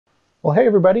Well, hey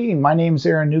everybody, my name's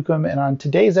Aaron Newcomb, and on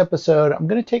today's episode, I'm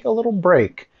going to take a little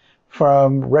break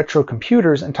from retro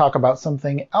computers and talk about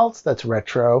something else that's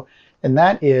retro, and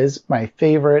that is my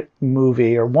favorite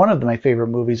movie, or one of my favorite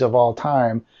movies of all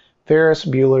time, Ferris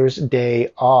Bueller's Day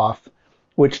Off,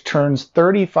 which turns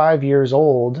 35 years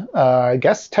old. I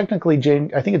guess technically,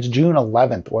 I think it's June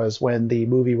 11th was when the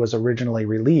movie was originally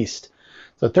released.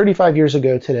 So 35 years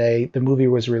ago today, the movie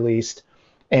was released.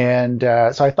 And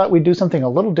so I thought we'd do something a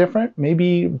little different,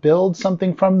 maybe build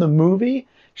something from the movie.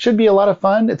 Should be a lot of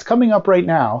fun. It's coming up right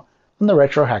now on the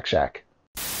Retro Hack Shack.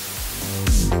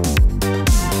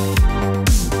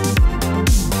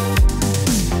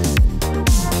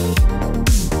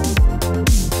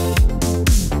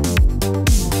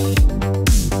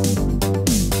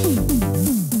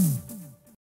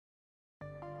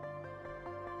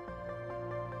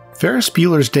 Ferris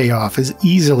Bueller's Day Off is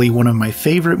easily one of my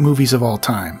favorite movies of all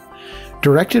time.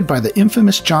 Directed by the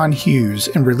infamous John Hughes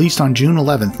and released on June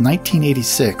 11,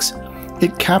 1986,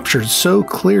 it captured so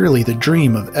clearly the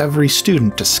dream of every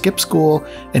student to skip school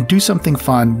and do something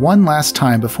fun one last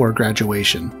time before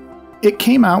graduation. It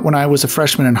came out when I was a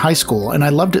freshman in high school, and I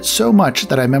loved it so much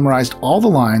that I memorized all the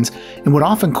lines and would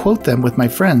often quote them with my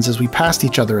friends as we passed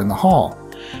each other in the hall.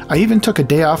 I even took a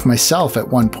day off myself at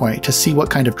one point to see what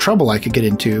kind of trouble I could get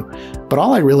into, but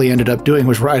all I really ended up doing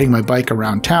was riding my bike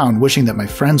around town wishing that my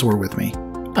friends were with me.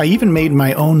 I even made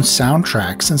my own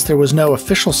soundtrack since there was no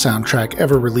official soundtrack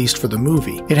ever released for the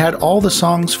movie. It had all the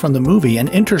songs from the movie, and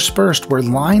interspersed were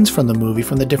lines from the movie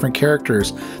from the different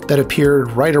characters that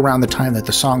appeared right around the time that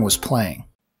the song was playing.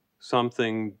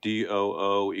 Something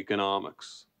DOO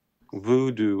economics.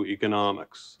 Voodoo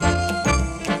economics.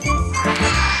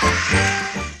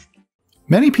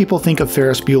 Many people think of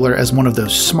Ferris Bueller as one of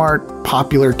those smart,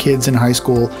 popular kids in high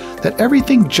school that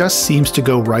everything just seems to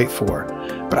go right for.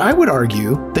 But I would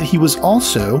argue that he was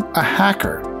also a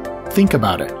hacker. Think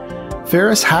about it.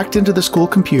 Ferris hacked into the school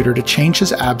computer to change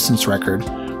his absence record,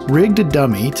 rigged a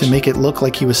dummy to make it look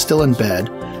like he was still in bed,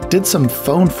 did some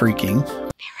phone freaking.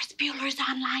 Ferris Bueller's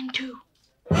online too.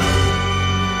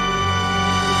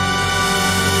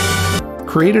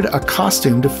 Created a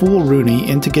costume to fool Rooney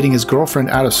into getting his girlfriend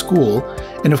out of school,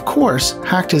 and of course,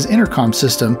 hacked his intercom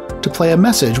system to play a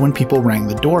message when people rang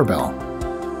the doorbell.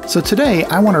 So today,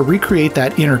 I want to recreate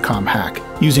that intercom hack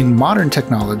using modern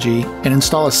technology and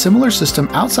install a similar system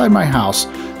outside my house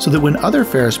so that when other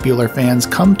Ferris Bueller fans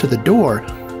come to the door,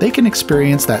 they can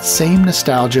experience that same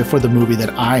nostalgia for the movie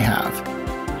that I have.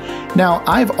 Now,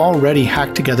 I've already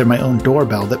hacked together my own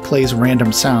doorbell that plays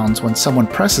random sounds when someone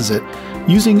presses it,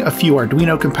 using a few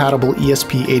Arduino-compatible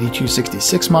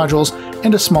ESP8266 modules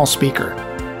and a small speaker.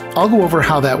 I'll go over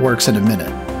how that works in a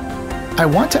minute. I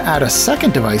want to add a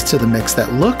second device to the mix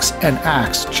that looks and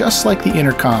acts just like the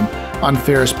intercom on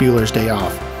Ferris Bueller's Day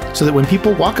Off, so that when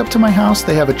people walk up to my house,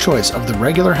 they have a choice of the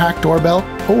regular hack doorbell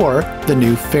or the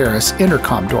new Ferris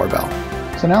intercom doorbell.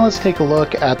 So now let's take a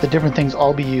look at the different things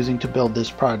I'll be using to build this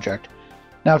project.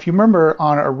 Now, if you remember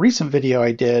on a recent video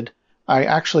I did, I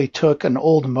actually took an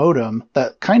old modem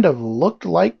that kind of looked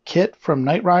like Kit from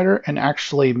Knight Rider and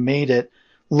actually made it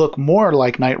look more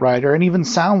like Knight Rider and even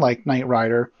sound like Knight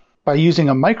Rider by using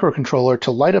a microcontroller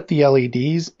to light up the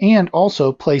LEDs and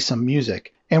also play some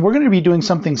music. And we're going to be doing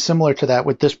something similar to that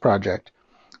with this project.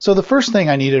 So the first thing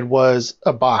I needed was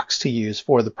a box to use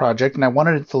for the project, and I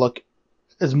wanted it to look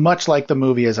as much like the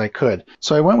movie as I could.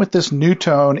 So I went with this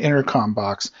Newtone intercom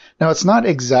box. Now, it's not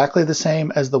exactly the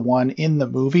same as the one in the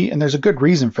movie, and there's a good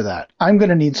reason for that. I'm going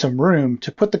to need some room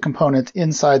to put the components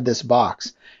inside this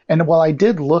box. And while I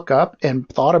did look up and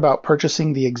thought about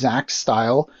purchasing the exact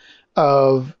style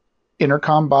of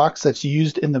intercom box that's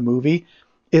used in the movie,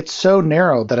 it's so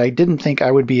narrow that I didn't think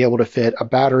I would be able to fit a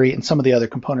battery and some of the other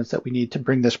components that we need to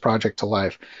bring this project to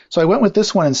life. So I went with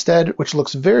this one instead, which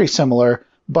looks very similar,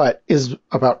 but is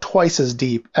about twice as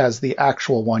deep as the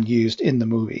actual one used in the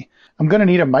movie. I'm going to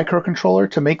need a microcontroller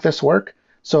to make this work,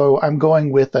 so I'm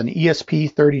going with an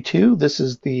ESP32. This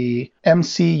is the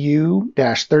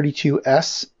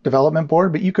MCU-32S development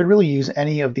board, but you could really use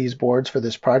any of these boards for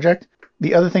this project.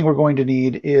 The other thing we're going to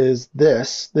need is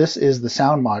this. This is the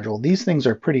sound module. These things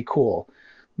are pretty cool.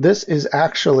 This is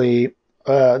actually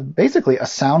basically a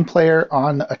sound player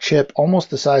on a chip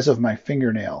almost the size of my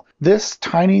fingernail. This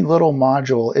tiny little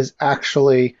module is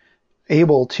actually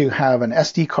able to have an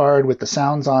SD card with the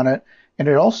sounds on it, and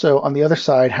it also on the other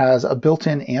side has a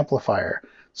built-in amplifier.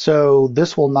 So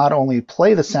this will not only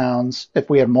play the sounds, if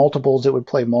we had multiples, it would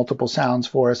play multiple sounds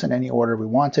for us in any order we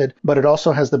wanted, but it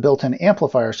also has the built-in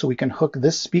amplifier, so we can hook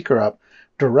this speaker up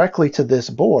directly to this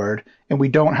board, and we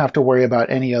don't have to worry about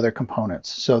any other components.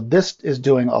 So this is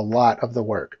doing a lot of the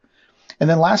work. And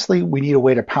then lastly, we need a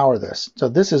way to power this. So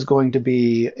this is going to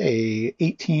be a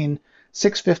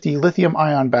 18650 lithium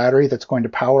ion battery that's going to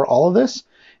power all of this.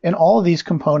 And all of these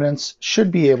components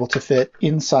should be able to fit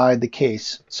inside the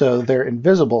case, so they're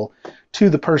invisible to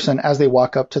the person as they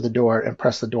walk up to the door and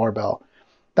press the doorbell.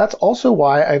 That's also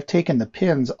why I've taken the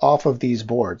pins off of these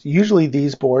boards. Usually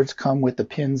these boards come with the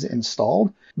pins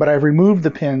installed, but I've removed the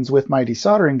pins with my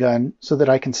desoldering gun so that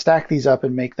I can stack these up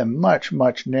and make them much,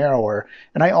 much narrower.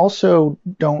 And I also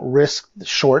don't risk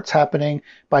shorts happening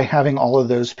by having all of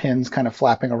those pins kind of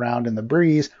flapping around in the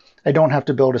breeze. I don't have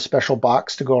to build a special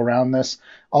box to go around this.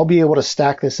 I'll be able to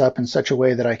stack this up in such a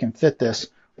way that I can fit this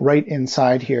right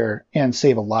inside here and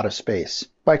save a lot of space.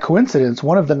 By coincidence,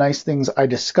 one of the nice things I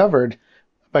discovered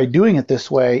by doing it this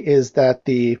way is that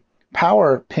the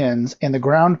power pins and the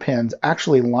ground pins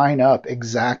actually line up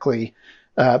exactly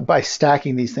by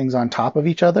stacking these things on top of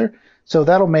each other. So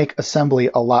that'll make assembly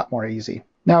a lot more easy.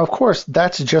 Now, of course,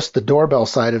 that's just the doorbell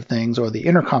side of things or the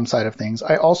intercom side of things.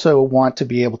 I also want to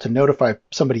be able to notify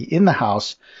somebody in the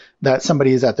house that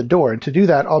somebody is at the door. And to do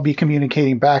that, I'll be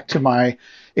communicating back to my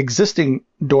existing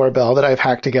doorbell that I've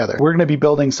hacked together. We're going to be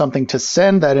building something to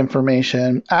send that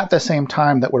information at the same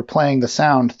time that we're playing the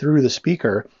sound through the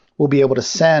speaker. We'll be able to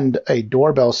send a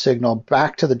doorbell signal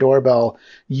back to the doorbell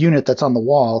unit that's on the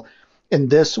wall, and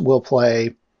this will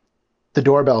play the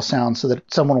doorbell sound so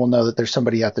that someone will know that there's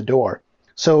somebody at the door.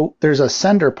 So there's a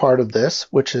sender part of this,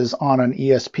 which is on an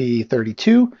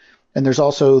ESP32, and there's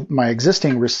also my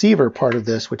existing receiver part of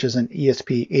this, which is an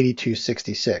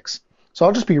ESP8266. So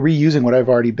I'll just be reusing what I've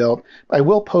already built. I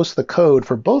will post the code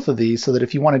for both of these so that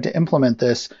if you wanted to implement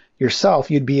this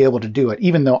yourself, you'd be able to do it,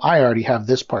 even though I already have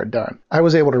this part done. I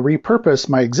was able to repurpose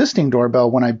my existing doorbell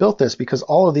when I built this because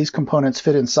all of these components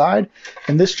fit inside,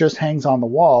 and this just hangs on the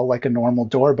wall like a normal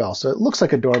doorbell. So it looks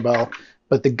like a doorbell,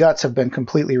 but the guts have been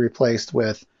completely replaced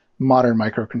with modern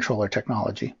microcontroller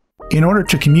technology. In order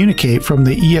to communicate from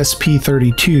the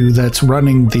ESP32 that's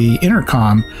running the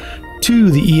intercom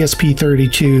to the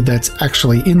ESP32 that's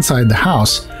actually inside the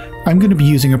house, I'm going to be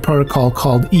using a protocol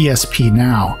called ESP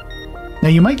Now. Now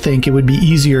you might think it would be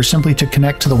easier simply to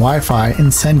connect to the Wi-Fi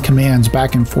and send commands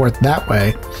back and forth that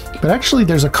way, but actually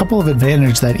there's a couple of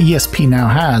advantages that ESP Now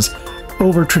has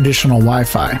over traditional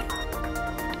Wi-Fi.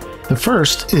 The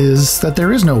first is that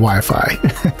there is no Wi-Fi.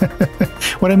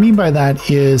 What I mean by that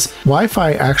is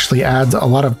Wi-Fi actually adds a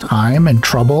lot of time and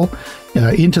trouble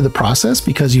into the process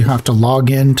because you have to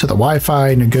log in to the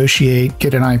Wi-Fi, negotiate,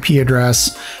 get an IP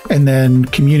address, and then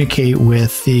communicate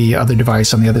with the other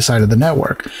device on the other side of the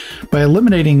network. By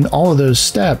eliminating all of those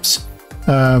steps,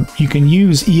 you can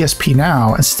use ESP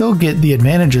Now and still get the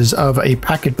advantages of a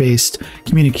packet-based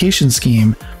communication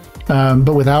scheme,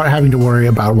 but without having to worry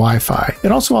about Wi-Fi.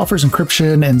 It also offers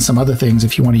encryption and some other things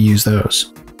if you want to use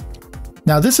those.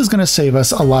 Now this is going to save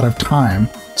us a lot of time.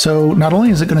 So not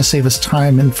only is it going to save us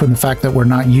time from the fact that we're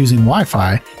not using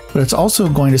Wi-Fi, but it's also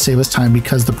going to save us time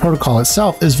because the protocol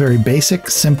itself is very basic,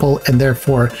 simple, and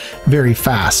therefore very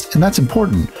fast. And that's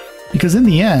important because in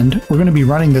the end, we're going to be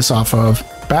running this off of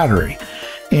battery.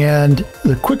 And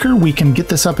the quicker we can get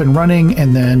this up and running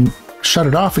and then shut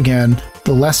it off again,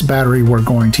 the less battery we're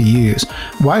going to use.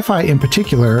 Wi-Fi in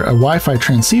particular, a Wi-Fi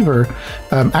transceiver,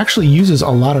 actually uses a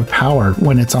lot of power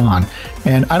when it's on.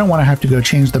 And I don't want to have to go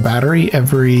change the battery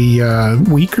every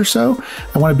week or so.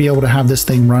 I want to be able to have this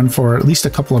thing run for at least a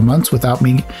couple of months without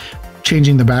me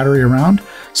changing the battery around.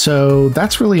 So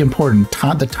that's really important.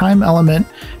 The time element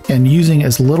and using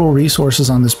as little resources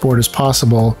on this board as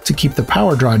possible to keep the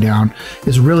power draw down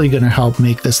is really going to help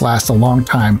make this last a long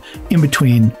time in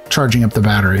between charging up the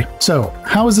battery. So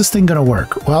how is this thing going to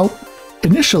work? Well,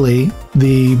 initially,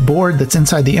 the board that's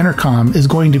inside the intercom is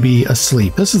going to be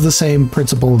asleep. This is the same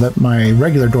principle that my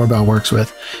regular doorbell works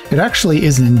with. It actually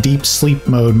is in deep sleep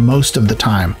mode most of the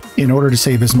time in order to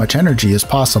save as much energy as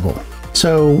possible.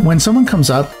 So when someone comes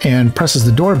up and presses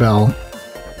the doorbell,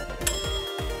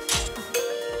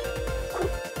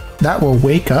 that will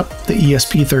wake up the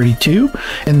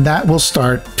ESP32 and that will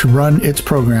start to run its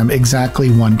program exactly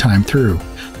one time through.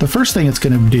 The first thing it's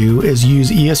going to do is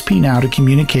use ESP Now to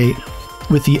communicate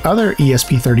with the other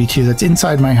ESP32 that's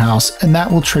inside my house, and that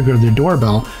will trigger the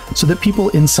doorbell so that people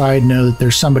inside know that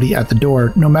there's somebody at the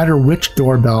door, no matter which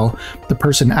doorbell the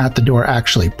person at the door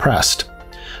actually pressed.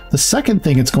 The second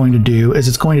thing it's going to do is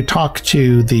it's going to talk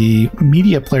to the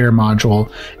media player module,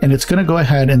 and it's going to go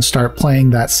ahead and start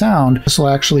playing that sound. This will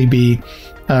actually be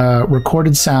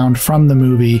recorded sound from the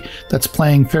movie that's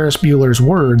playing Ferris Bueller's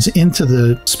words into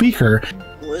the speaker.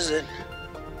 Who is it?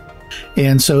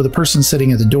 And so the person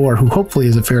sitting at the door, who hopefully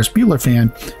is a Ferris Bueller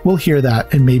fan, will hear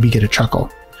that and maybe get a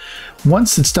chuckle.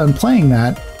 Once it's done playing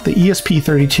that, the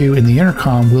ESP32 in the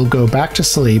intercom will go back to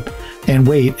sleep and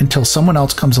wait until someone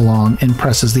else comes along and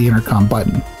presses the intercom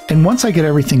button. And once I get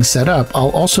everything set up,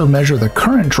 I'll also measure the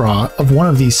current draw of one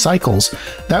of these cycles.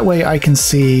 That way I can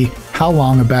see how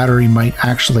long a battery might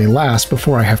actually last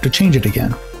before I have to change it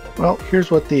again. Well, here's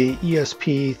what the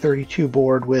ESP32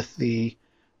 board with the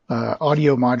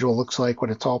audio module looks like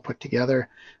when it's all put together.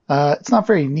 It's not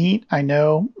very neat, I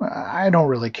know. I don't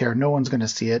really care. No one's going to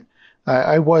see it.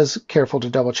 I was careful to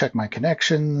double check my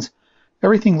connections.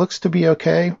 Everything looks to be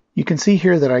okay. You can see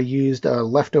here that I used a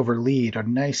leftover lead, a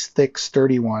nice thick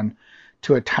sturdy one,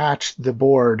 to attach the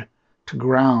board to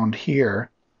ground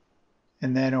here.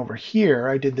 And then over here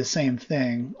I did the same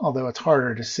thing, although it's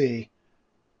harder to see.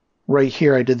 Right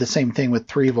here I did the same thing with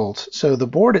 3 volts. So the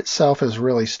board itself is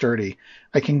really sturdy.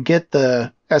 I can get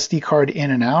the SD card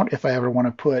in and out if I ever want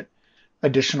to put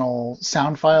additional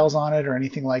sound files on it or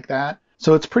anything like that.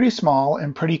 So it's pretty small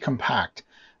and pretty compact,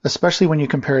 especially when you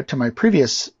compare it to my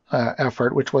previous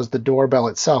effort, which was the doorbell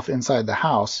itself inside the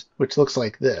house, which looks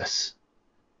like this.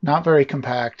 Not very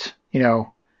compact. You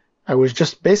know, I was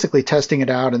just basically testing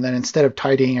it out, and then instead of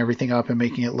tidying everything up and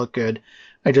making it look good,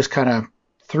 I just kind of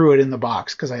threw it in the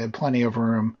box because I had plenty of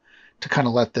room to kind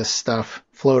of let this stuff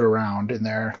float around in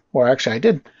there. Or actually,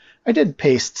 I did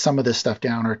paste some of this stuff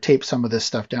down or tape some of this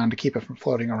stuff down to keep it from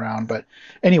floating around. But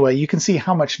anyway, you can see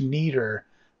how much neater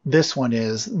this one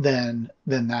is than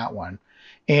that one.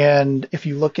 And if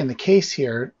you look in the case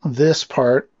here, this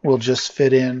part will just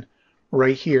fit in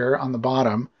right here on the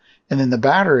bottom. And then the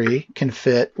battery can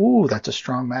fit. Ooh, that's a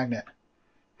strong magnet.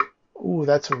 Ooh,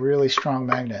 that's a really strong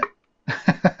magnet.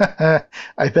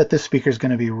 I bet this speaker is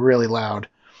going to be really loud.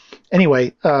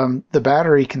 Anyway, the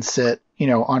battery can sit, you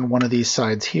know, on one of these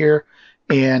sides here,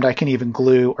 and I can even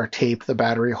glue or tape the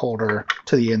battery holder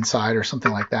to the inside or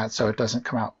something like that so it doesn't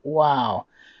come out. Wow.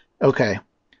 Okay.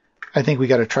 I think we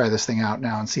got to try this thing out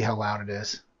now and see how loud it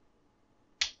is.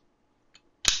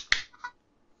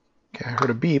 Okay, I heard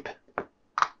a beep.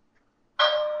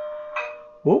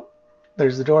 Whoop,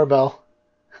 there's the doorbell.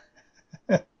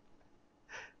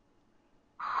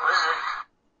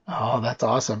 Oh, that's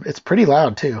awesome. It's pretty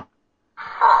loud, too.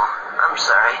 Oh, I'm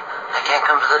sorry. I can't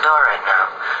come to the door right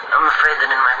now. I'm afraid that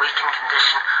in my weakened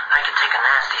condition, I could take a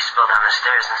nasty spill down the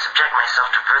stairs and subject myself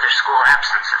to further school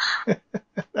absences.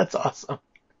 That's awesome.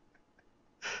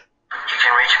 You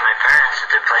can reach my parents at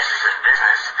their places of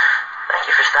business. Thank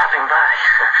you for stopping by.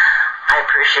 I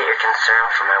appreciate your concern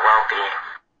for my well-being.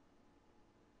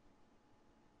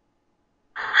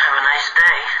 Have a nice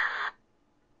day.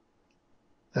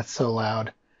 That's so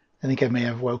loud. I think I may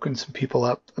have woken some people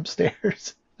up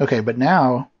upstairs. Okay, but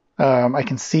now I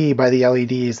can see by the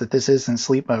LEDs that this is in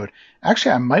sleep mode.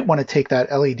 Actually, I might want to take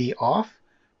that LED off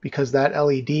because that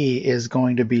LED is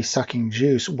going to be sucking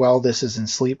juice while this is in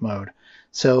sleep mode.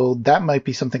 So that might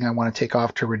be something I want to take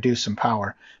off to reduce some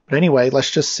power. But anyway, let's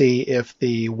just see if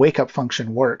the wake up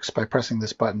function works by pressing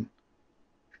this button.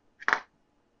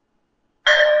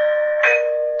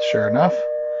 Sure enough,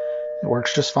 it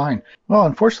works just fine. Well,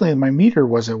 unfortunately, my meter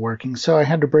wasn't working, so I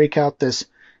had to break out this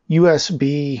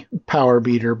USB power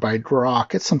beater by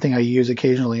Drock. It's something I use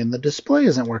occasionally, and the display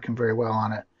isn't working very well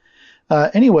on it.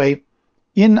 Anyway,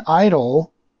 in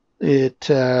idle,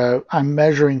 I'm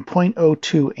measuring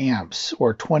 0.02 amps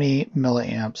or 20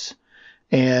 milliamps.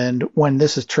 And when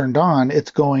this is turned on,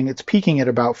 it's peaking at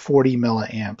about 40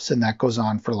 milliamps, and that goes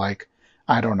on for like,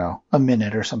 I don't know, a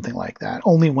minute or something like that,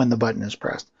 only when the button is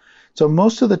pressed. So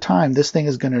most of the time, this thing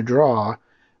is going to draw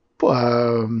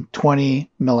 20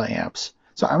 milliamps.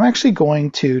 So I'm actually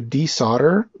going to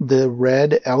desolder the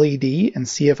red LED and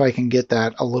see if I can get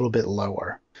that a little bit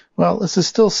lower. Well, this is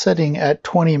still setting at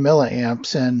 20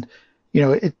 milliamps, and you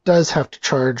know it does have to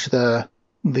charge the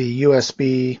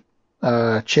USB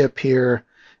chip here,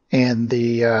 and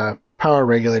the power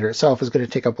regulator itself is going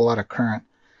to take up a lot of current.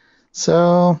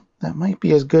 So that might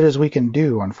be as good as we can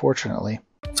do, unfortunately.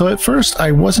 So at first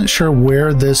I wasn't sure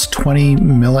where this 20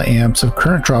 milliamps of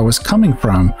current draw was coming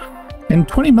from. And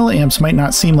 20 milliamps might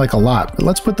not seem like a lot, but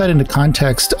let's put that into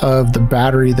context of the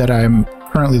battery that I'm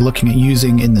currently looking at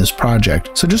using in this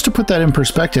project. So just to put that in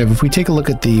perspective, if we take a look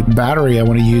at the battery I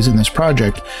want to use in this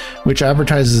project, which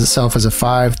advertises itself as a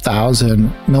 5,000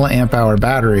 milliamp hour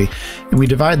battery, and we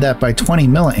divide that by 20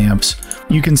 milliamps,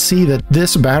 you can see that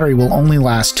this battery will only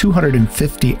last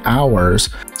 250 hours.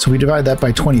 So we divide that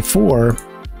by 24,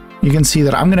 you can see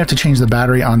that I'm going to have to change the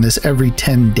battery on this every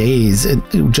 10 days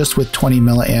just with 20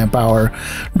 milliamp hour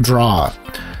draw.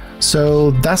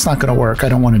 So that's not going to work. I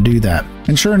don't want to do that.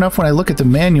 And sure enough, when I look at the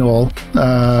manual,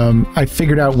 I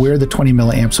figured out where the 20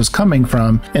 milliamps was coming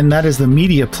from, and that is the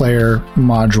media player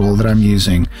module that I'm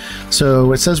using.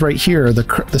 So it says right here,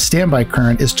 the standby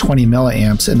current is 20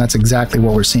 milliamps, and that's exactly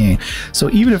what we're seeing. So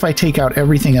even if I take out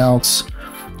everything else,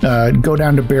 go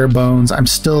down to bare bones, I'm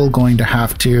still going to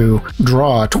have to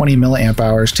draw 20 milliamp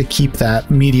hours to keep that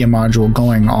media module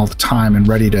going all the time and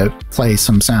ready to play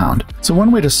some sound. So one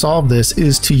way to solve this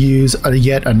is to use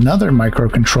yet another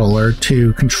microcontroller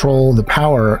to control the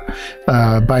power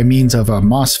by means of a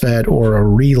MOSFET or a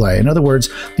relay. In other words,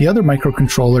 the other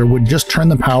microcontroller would just turn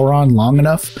the power on long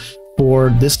enough for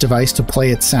this device to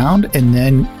play its sound, and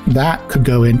then that could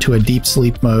go into a deep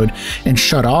sleep mode and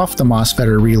shut off the MOSFET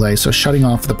or relay, so shutting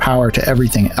off the power to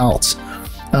everything else.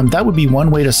 That would be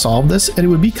one way to solve this, and it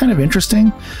would be kind of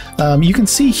interesting. You can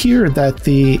see here that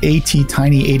the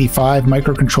AT-Tiny85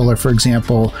 microcontroller, for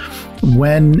example,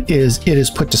 when it is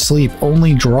put to sleep,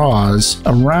 only draws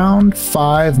around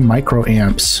 5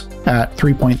 microamps at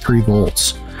 3.3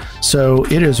 volts. So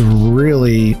it is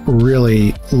really,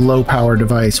 really low power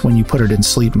device when you put it in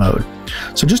sleep mode.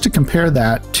 So just to compare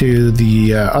that to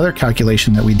the other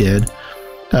calculation that we did,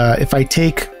 if I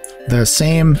take the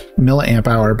same milliamp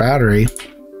hour battery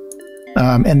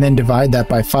and then divide that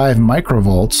by 5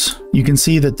 microvolts, you can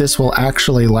see that this will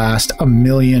actually last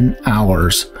 1,000,000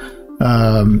 hours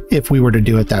if we were to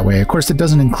do it that way. Of course, it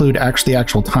doesn't include the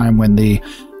actual time when the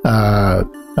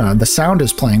sound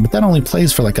is playing, but that only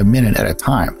plays for like a minute at a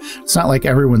time. It's not like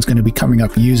everyone's going to be coming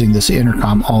up using this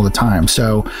intercom all the time.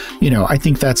 So, I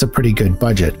think that's a pretty good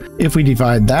budget. If we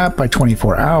divide that by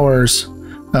 24 hours,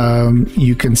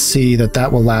 you can see that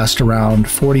that will last around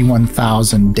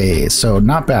 41,000 days. So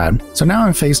not bad. So now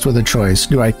I'm faced with a choice.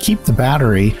 Do I keep the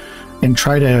battery and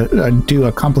try to do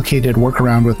a complicated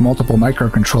workaround with multiple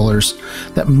microcontrollers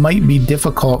that might be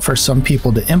difficult for some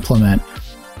people to implement?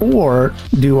 Or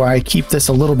do I keep this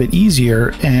a little bit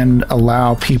easier and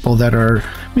allow people that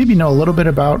maybe know a little bit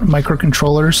about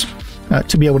microcontrollers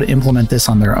to be able to implement this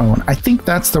on their own? I think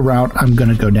that's the route I'm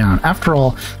going to go down. After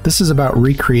all, this is about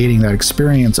recreating that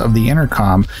experience of the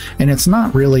intercom, and it's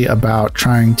not really about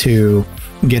trying to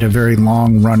get a very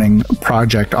long running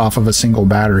project off of a single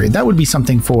battery. That would be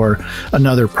something for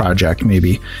another project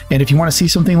maybe. And if you want to see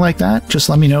something like that, just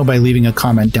let me know by leaving a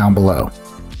comment down below.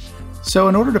 So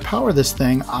in order to power this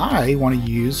thing, I want to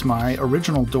use my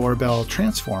original doorbell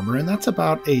transformer, and that's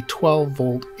about a 12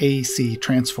 volt AC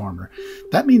transformer.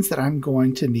 That means that I'm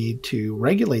going to need to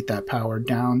regulate that power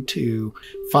down to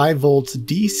 5 volts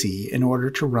DC in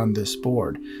order to run this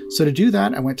board. So to do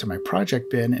that, I went to my project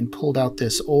bin and pulled out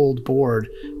this old board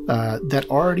that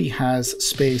already has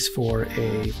space for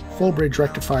a full bridge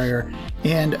rectifier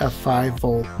and a 5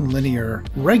 volt linear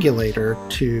regulator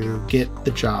to get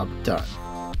the job done.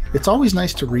 It's always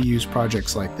nice to reuse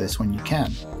projects like this when you can.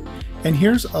 And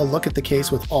here's a look at the case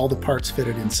with all the parts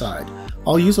fitted inside.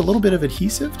 I'll use a little bit of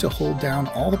adhesive to hold down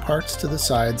all the parts to the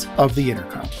sides of the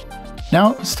intercom.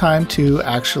 Now it's time to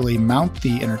actually mount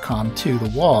the intercom to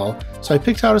the wall. So I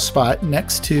picked out a spot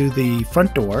next to the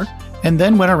front door and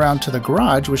then went around to the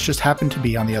garage, which just happened to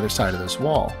be on the other side of this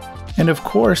wall. And of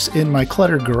course, in my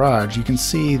cluttered garage, you can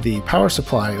see the power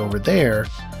supply over there.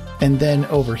 And then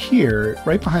over here,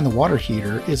 right behind the water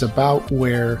heater, is about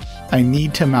where I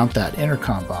need to mount that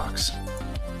intercom box.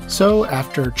 So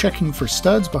after checking for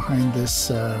studs behind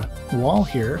this wall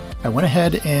here, I went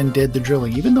ahead and did the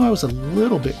drilling, even though I was a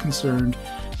little bit concerned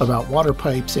about water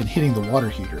pipes and hitting the water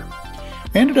heater.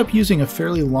 I ended up using a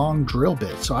fairly long drill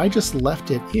bit, so I just left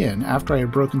it in after I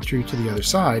had broken through to the other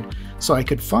side so I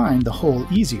could find the hole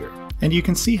easier. And you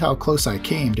can see how close I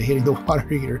came to hitting the water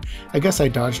heater. I guess I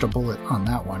dodged a bullet on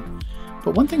that one.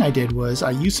 But one thing I did was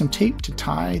I used some tape to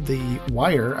tie the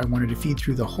wire I wanted to feed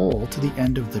through the hole to the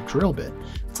end of the drill bit.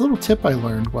 It's a little tip I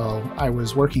learned while I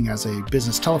was working as a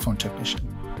business telephone technician.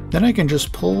 Then I can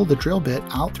just pull the drill bit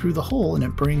out through the hole and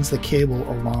it brings the cable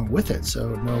along with it, so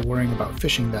no worrying about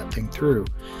fishing that thing through.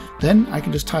 Then I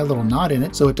can just tie a little knot in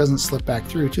it so it doesn't slip back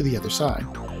through to the other side.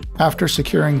 After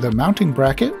securing the mounting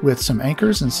bracket with some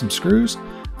anchors and some screws,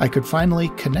 I could finally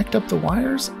connect up the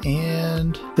wires,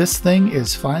 and this thing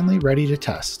is finally ready to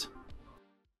test.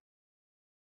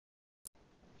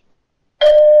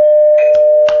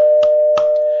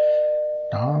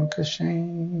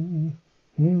 Dankeschön.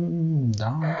 Who is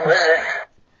it?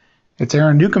 It's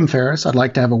Aaron Newcomb, Ferris. I'd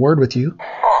like to have a word with you.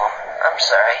 Oh, I'm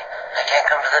sorry. I can't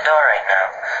come to the door right now.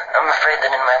 I'm afraid that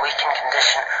in my weakened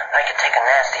condition, I could take a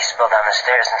nasty spill down the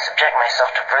stairs and subject myself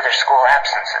to further school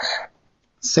absences.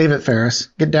 Save it, Ferris.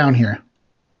 Get down here.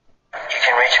 You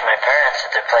can reach my parents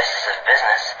at their places of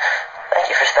business. Thank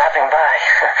you for stopping by.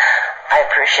 I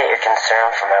appreciate your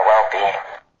concern for my well-being.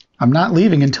 I'm not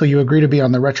leaving until you agree to be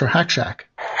on the Retro Hack Shack.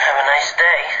 Have a nice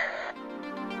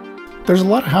day. There's a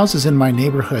lot of houses in my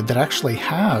neighborhood that actually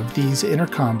have these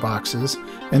intercom boxes,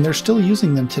 and they're still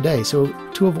using them today. So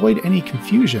to avoid any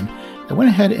confusion, I went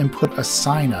ahead and put a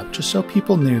sign up just so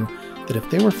people knew that if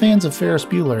they were fans of Ferris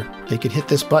Bueller, they could hit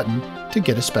this button to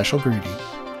get a special greeting.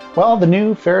 Well, the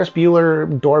new Ferris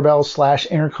Bueller doorbell /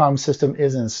 intercom system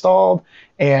is installed,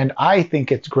 and I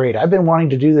think it's great. I've been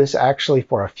wanting to do this actually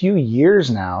for a few years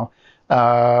now,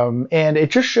 and it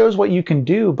just shows what you can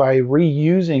do by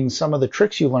reusing some of the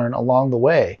tricks you learn along the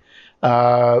way.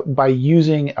 By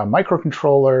using a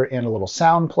microcontroller and a little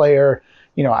sound player,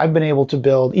 you know, I've been able to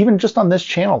build, even just on this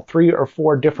channel, 3 or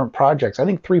 4 different projects. I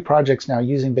think 3 projects now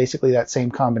using basically that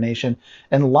same combination,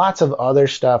 and lots of other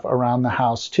stuff around the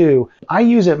house too. I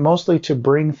use it mostly to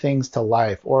bring things to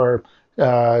life, or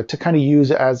to kind of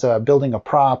use as building a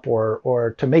prop,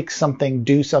 or to make something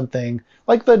do something,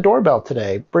 like the doorbell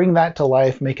today. Bring that to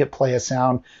life, make it play a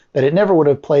sound that it never would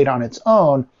have played on its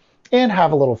own, and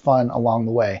have a little fun along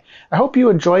the way. I hope you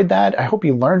enjoyed that. I hope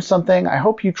you learned something. I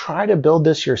hope you try to build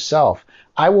this yourself.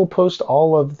 I will post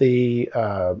all of the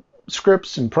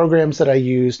scripts and programs that I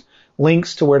used,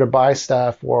 links to where to buy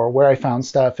stuff or where I found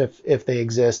stuff if they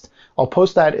exist. I'll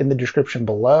post that in the description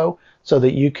below so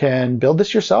that you can build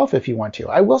this yourself if you want to.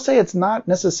 I will say it's not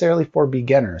necessarily for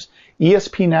beginners.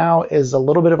 ESP now is a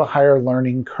little bit of a higher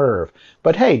learning curve.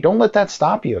 But hey, don't let that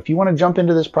stop you. If you want to jump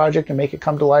into this project and make it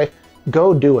come to life,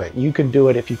 go do it. You can do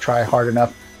it if you try hard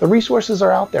enough. The resources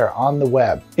are out there on the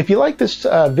web. If you like this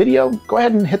video, go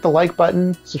ahead and hit the like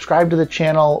button, subscribe to the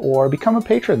channel, or become a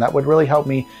patron. That would really help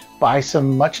me buy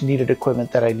some much needed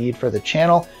equipment that I need for the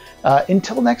channel.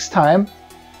 Until next time,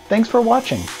 thanks for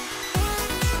watching.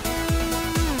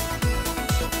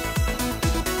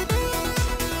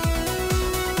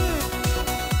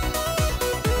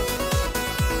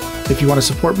 If you want to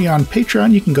support me on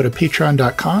Patreon, you can go to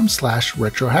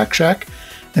patreon.com/retrohackshack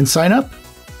and sign up.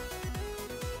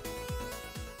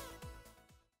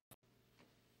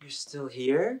 You're still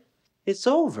here? It's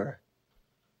over.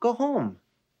 Go home.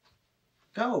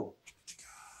 Go.